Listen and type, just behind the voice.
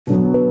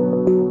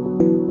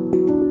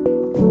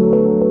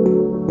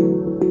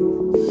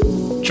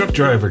Truck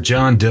driver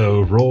John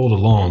Doe rolled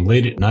along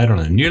late at night on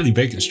a nearly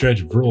vacant stretch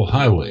of rural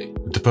highway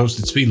with the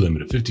posted speed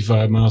limit of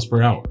 55 miles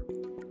per hour.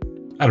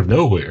 Out of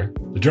nowhere,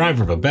 the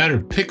driver of a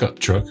battered pickup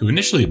truck who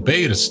initially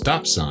obeyed a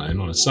stop sign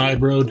on a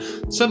side road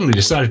suddenly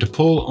decided to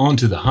pull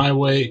onto the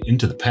highway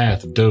into the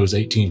path of Doe's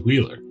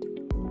 18-wheeler.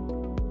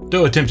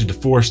 Doe attempted to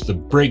force the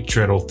brake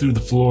treadle through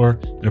the floor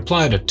and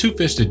applied a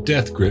two-fisted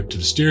death grip to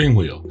the steering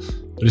wheel,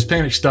 but his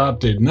panic stop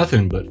did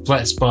nothing but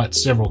flat spot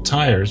several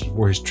tires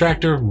before his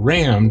tractor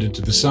rammed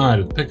into the side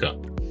of the pickup.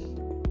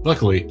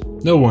 Luckily,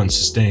 no one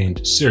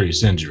sustained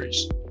serious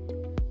injuries.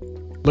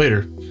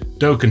 Later,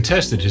 Doe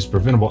contested his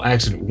preventable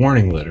accident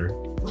warning letter,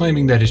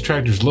 claiming that his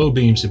tractor's low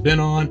beams had been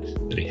on,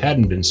 that he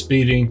hadn't been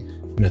speeding,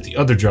 and that the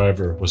other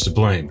driver was to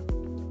blame.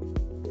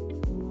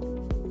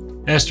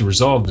 Asked to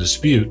resolve the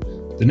dispute,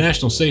 the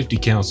National Safety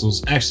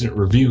Council's Accident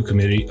Review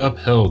Committee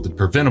upheld the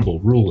preventable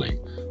ruling.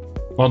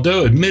 While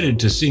Doe admitted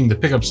to seeing the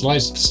pickup's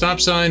lights at the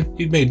stop sign,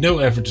 he'd made no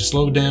effort to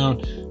slow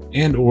down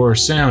and/or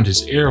sound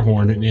his air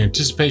horn in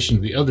anticipation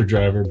of the other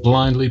driver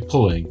blindly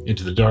pulling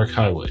into the dark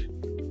highway.